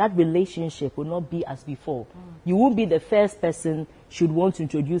 that relationship will not be as before. You won't be the first person she would want to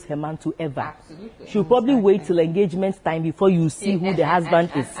introduce her man to ever. Absolutely. She'll probably wait till engagement time before you see who the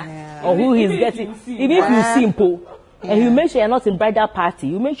husband is or who he's getting. Even if you see him, and you make sure you're not in bridal party,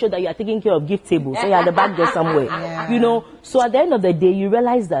 you make sure that you are taking care of gift table, so you're at the back there somewhere. So at the end of the day, you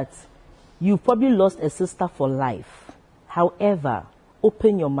realize that you've probably lost a sister for life. However,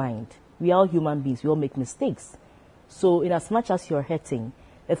 open your mind. We are all human beings. We all make mistakes. So in as much as you're hurting,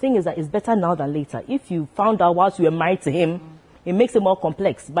 the thing is that it's better now than later. If you found out whilst you were married to him, it makes it more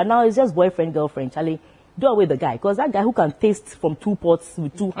complex. But now it's just boyfriend, girlfriend. Charlie, do away with the guy. Because that guy who can taste from 2 pots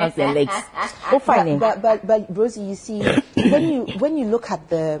with 2 hands and legs, go find him. But Rosie, you see, when you look at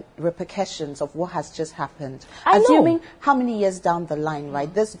the repercussions of what has just happened, assuming how many years down the line,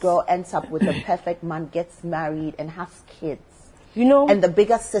 right, this girl ends up with a perfect man, gets married and has kids. And the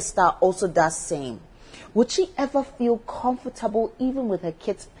bigger sister also does same. Would she ever feel comfortable even with her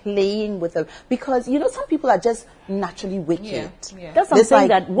kids playing with her? Because, some people are just naturally wicked. That's what I'm saying,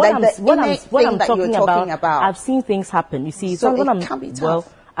 that what I'm talking about, I've seen things happen. You see, so it can be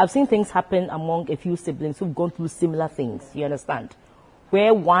tough. I've seen things happen among a few siblings who've gone through similar things, you understand?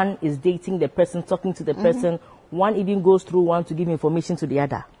 Where one is dating the person, talking to the person, one even goes through one to give information to the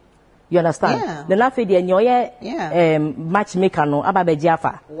other. You understand? The matchmaker no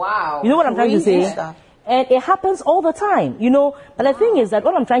ababejiafa. Wow. You know what I'm trying to say? And it happens all the time, But the thing is that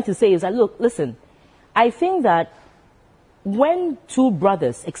what I'm trying to say is that, look, listen, I think that when two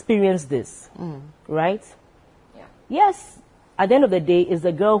brothers experience this, right? Yeah. Yes, at the end of the day, it's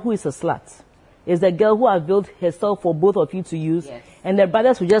the girl who is a slut. It's the girl who availed herself for both of you to use. Yes. And the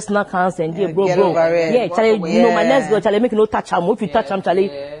brothers will just knock hands and bro. Yeah, Charlie, my next girl, Charlie, make no touch him. If you touch him, Charlie,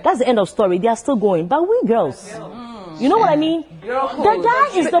 that's the end of story. They are still going. But we girls, you know what I mean? The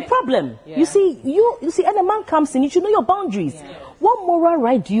guy is the problem. You see, and the man comes in, you should know your boundaries. What moral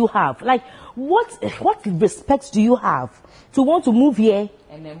right do you have? Like, What respect do you have to want to move here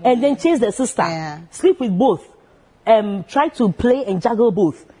and then chase the sister, sleep with both, try to play and juggle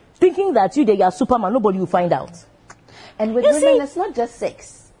both, thinking that you are Superman, nobody will find out. And with women, it's not just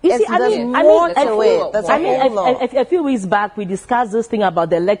sex. You see, a a few weeks back, we discussed this thing about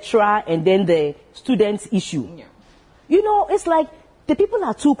the lecturer and then the students issue. Yeah. You know, it's like the people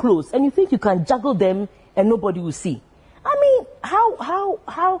are too close, and you think you can juggle them and nobody will see. I mean,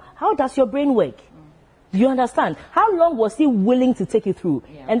 how does your brain work? You understand? How long was he willing to take it through?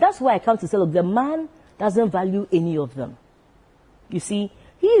 Yeah. And that's why I come to say, look, the man doesn't value any of them. You see,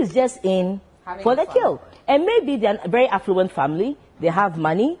 he is just in for the kill. And maybe they're a very affluent family. They have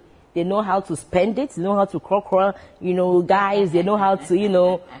money. They know how to spend it. They know how to crock, guys. They know how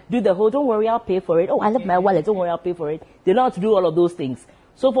to, do the whole, don't worry, I'll pay for it. Oh, I left my wallet. Don't worry, I'll pay for it. They know how to do all of those things.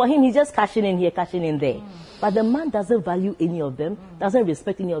 So for him, he's just cashing in here, cashing in there. But the man doesn't value any of them, doesn't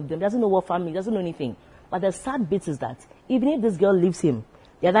respect any of them, doesn't know what family, doesn't know anything. But the sad bit is that even if this girl leaves him,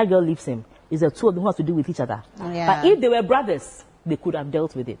 the other girl leaves him, it's the two of them who have to do with each other. Yeah. But if they were brothers, they could have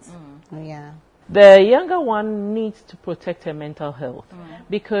dealt with it. Yeah. The younger one needs to protect her mental health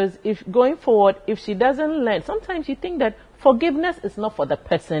because if going forward, if she doesn't learn, sometimes you think that forgiveness is not for the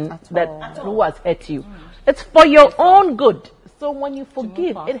person who has hurt you. It's for your own good. So when you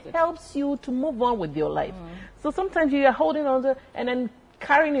forgive, it helps you to move on with your life. So sometimes you are holding on to, and then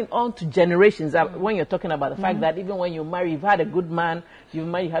carrying it on to generations. When you're talking about the fact that even when you marry, you've had a good man, you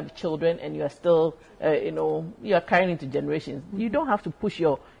might have children, and you are still, you are carrying into generations. You don't have to push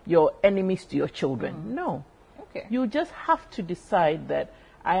your enemies to your children. No. Okay. You just have to decide that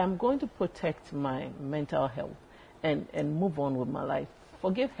I am going to protect my mental health and move on with my life.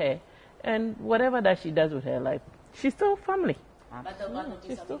 Forgive her, and whatever that she does with her life, she's still family. But there must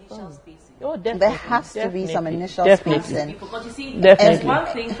be some initial spacing. Oh, definitely. There has to be some initial spacing. Because you see, there's one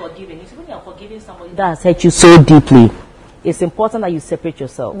thing forgiving. You see, when you're forgiving somebody that has hurt you so deeply, it's important that you separate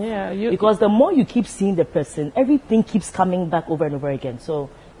yourself. Yeah, because the more you keep seeing the person, everything keeps coming back over and over again. So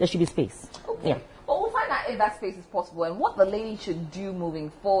there should be space. Okay. Yeah. Well, we'll find out if that space is possible and what the lady should do moving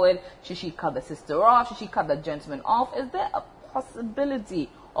forward. Should she cut the sister off? Should she cut the gentleman off? Is there a possibility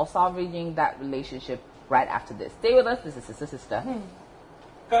of salvaging that relationship right after this? Stay with us. This is Sister Sister.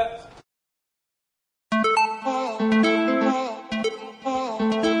 Cut.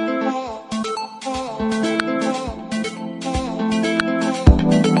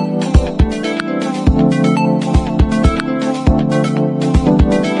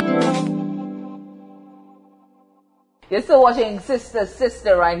 You're still watching Sister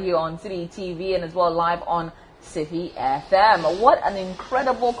Sister right here on City TV and as well live on City FM. What an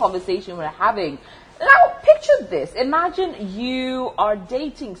incredible conversation we're having. Now, picture this. Imagine you are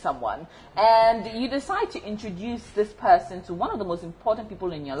dating someone and you decide to introduce this person to one of the most important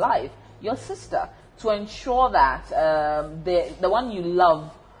people in your life, your sister, to ensure that the one you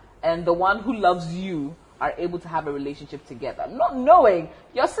love and the one who loves you are able to have a relationship together. Not knowing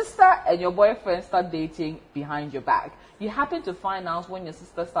your sister and your boyfriend start dating behind your back. You happen to find out when your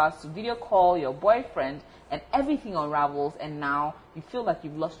sister starts to video call your boyfriend and everything unravels, and now you feel like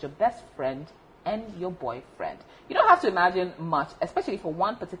you've lost your best friend and your boyfriend. You don't have to imagine much, especially for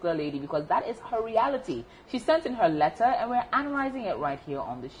one particular lady, because that is her reality. She sent in her letter and we're analyzing it right here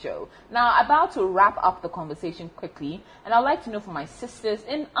on the show. Now, about to wrap up the conversation quickly, and I'd like to know from my sisters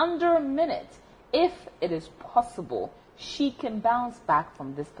in under a minute if it is possible she can bounce back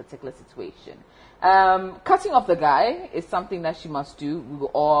from this particular situation. Cutting off the guy is something that she must do. We were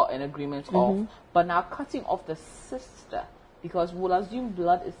all in agreement of. But now cutting off the sister, because we'll assume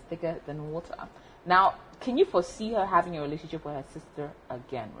blood is thicker than water. Now, can you foresee her having a relationship with her sister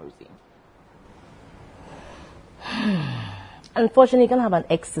again, Rosie? Unfortunately, you can have an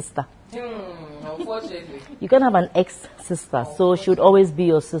ex-sister. Unfortunately. You can have an ex-sister, so she would always be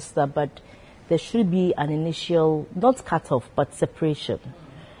your sister, but there should be an initial, not cut off, but separation,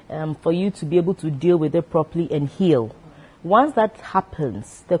 for you to be able to deal with it properly and heal. Once that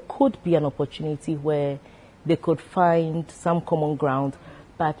happens, there could be an opportunity where they could find some common ground,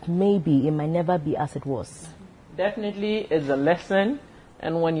 but maybe it might never be as it was. Definitely it's a lesson,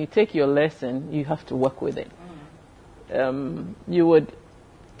 and when you take your lesson, you have to work with it. You would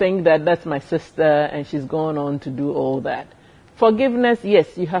think that that's my sister and she's gone on to do all that. Forgiveness,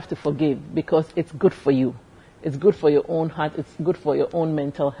 yes, you have to forgive because it's good for you. It's good for your own heart. It's good for your own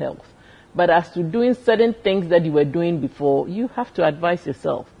mental health. But as to doing certain things that you were doing before, you have to advise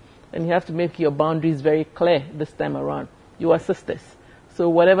yourself. And you have to make your boundaries very clear this time around. You are sisters. So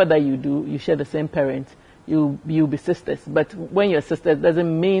whatever that you do, you share the same parent, you'll be sisters. But when you're sisters, it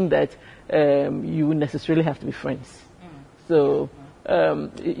doesn't mean that you necessarily have to be friends. So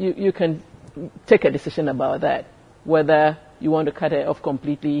you can take a decision about that, whether you want to cut her off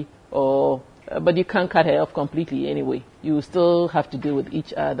completely or, but you can't cut her off completely anyway. You still have to deal with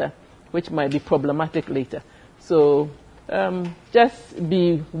each other, which might be problematic later. So just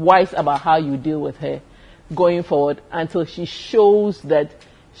be wise about how you deal with her going forward until she shows that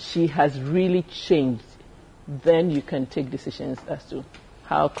she has really changed. Then you can take decisions as to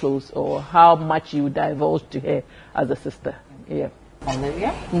how close or how much you divulge to her as a sister. Yeah.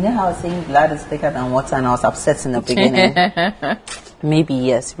 Olivia? You know how I was saying blood is thicker than water, and I was upset in the beginning. Maybe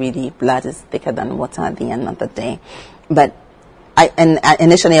yes, really, blood is thicker than water at the end of the day. But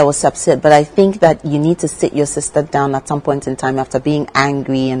initially I was upset, but I think that you need to sit your sister down at some point in time after being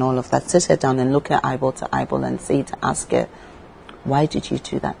angry and all of that. Sit her down and look her eyeball to eyeball and ask her, why did you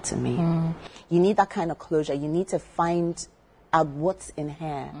do that to me? You need that kind of closure. You need to find out what's in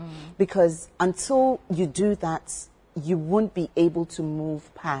her. Because until you do that, you won't be able to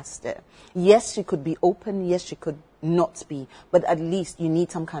move past it. Yes, she could be open. Yes, she could not be. But at least you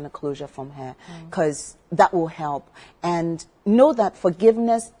need some kind of closure from her, because that will help. And know that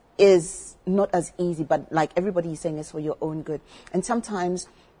forgiveness is not as easy, but like everybody is saying, it's for your own good. And sometimes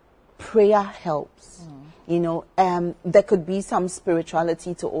prayer helps. You know, there could be some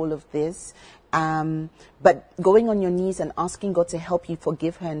spirituality to all of this. But going on your knees and asking God to help you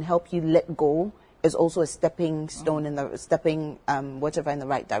forgive her and help you let go is also a stepping stone in the whatever in the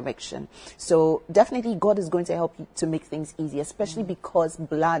right direction. So definitely God is going to help you to make things easy, especially because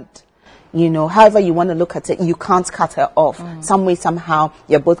blood, you know, however you want to look at it, you can't cut her off. Some way, somehow,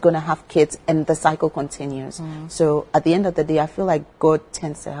 you're both going to have kids and the cycle continues. So at the end of the day, I feel like God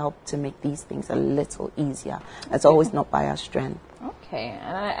tends to help to make these things a little easier. It's always not by our strength. Okay,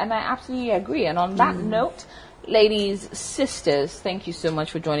 and I absolutely agree. And on that note, ladies, sisters, thank you so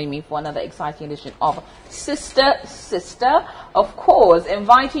much for joining me for another exciting edition of Sister. Of course,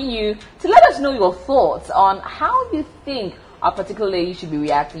 inviting you to let us know your thoughts on how you think our particular lady should be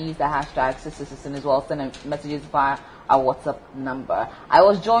reacting. Use the hashtag Sister as well. Send messages via our WhatsApp number. I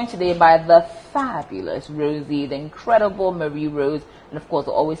was joined today by the fabulous Rosie, the incredible Marie Rose, and of course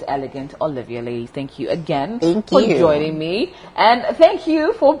the always elegant Olivia. Ladies, thank you again for joining me, and thank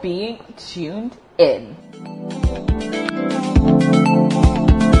you for being tuned in.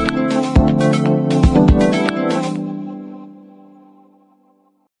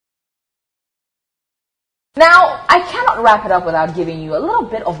 Now, I cannot wrap it up without giving you a little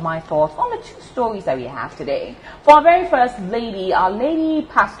bit of my thoughts on the two stories that we have today. For our very first lady, our lady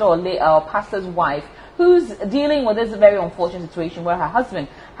pastor or pastor's wife, who's dealing with this very unfortunate situation where her husband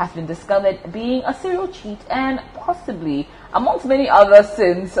has been discovered being a serial cheat and possibly, amongst many other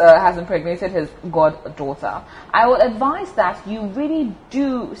sins, has impregnated his goddaughter. I would advise that you really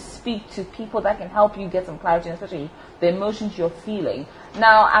do speak to people that can help you get some clarity, especially the emotions you're feeling.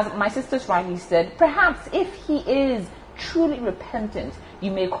 Now, as my sisters rightly said, perhaps if he is truly repentant, you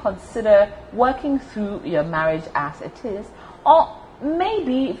may consider working through your marriage as it is, or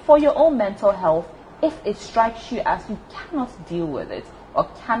maybe for your own mental health, if it strikes you as you cannot deal with it or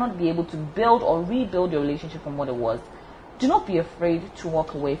cannot be able to build or rebuild your relationship from what it was, do not be afraid to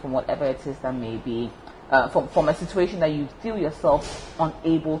walk away from whatever it is that may be, from a situation that you feel yourself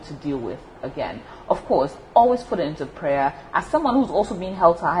unable to deal with again. Of course, always put it into prayer. As someone who's also being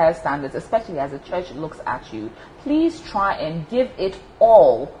held to higher standards, especially as the church looks at you, please try and give it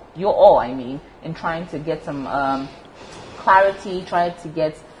all, your all, I mean, in trying to get some clarity, try to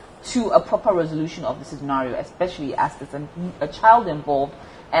get to a proper resolution of the scenario, especially as there's a child involved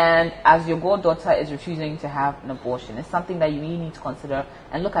and as your goddaughter is refusing to have an abortion. It's something that you really need to consider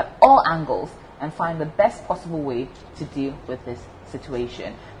and look at all angles and find the best possible way to deal with this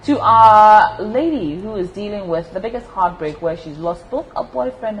situation. To our lady who is dealing with the biggest heartbreak, where she's lost both a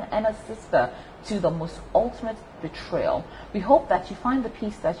boyfriend and a sister to the most ultimate betrayal, we hope that you find the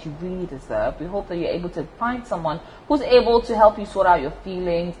peace that you really deserve. We hope that you're able to find someone who's able to help you sort out your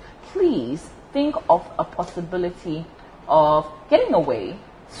feelings. Please think of a possibility of getting away,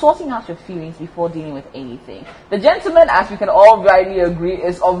 sorting out your feelings before dealing with anything. The gentleman, as we can all rightly agree,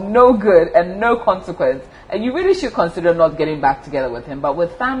 is of no good and no consequence, and you really should consider not getting back together with him. But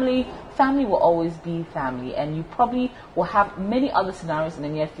with family will always be family, and you probably will have many other scenarios in the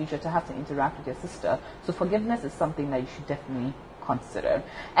near future to have to interact with your sister. So forgiveness is something that you should definitely consider.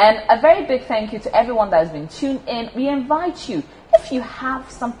 And a very big thank you to everyone that has been tuned in. We invite you, if you have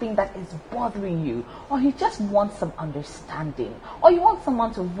something that is bothering you, or you just want some understanding, or you want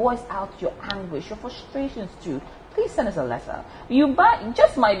someone to voice out your anguish, your frustrations to, please send us a letter.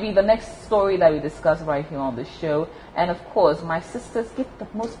 Just might be the next story that we discuss right here on the show. And of course, my sisters give the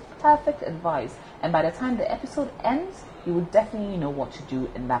most perfect advice. And by the time the episode ends, you will definitely know what to do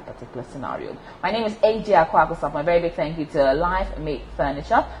in that particular scenario. My name is AJ Akwakosap. My very big thank you to Life Mate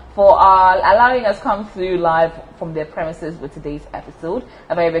Furniture for allowing us come through live from their premises with today's episode.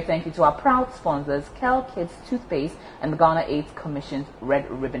 A very big thank you to our proud sponsors, Kel Kids Toothpaste and the Ghana AIDS Commission's Red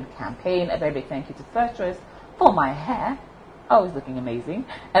Ribbon Campaign. A very big thank you to First Choice for my hair. Always looking amazing.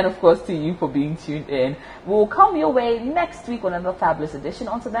 And of course to you for being tuned in. We'll come your way next week on another fabulous edition.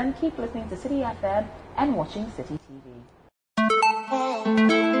 Until then, keep listening to City FM and watching City TV.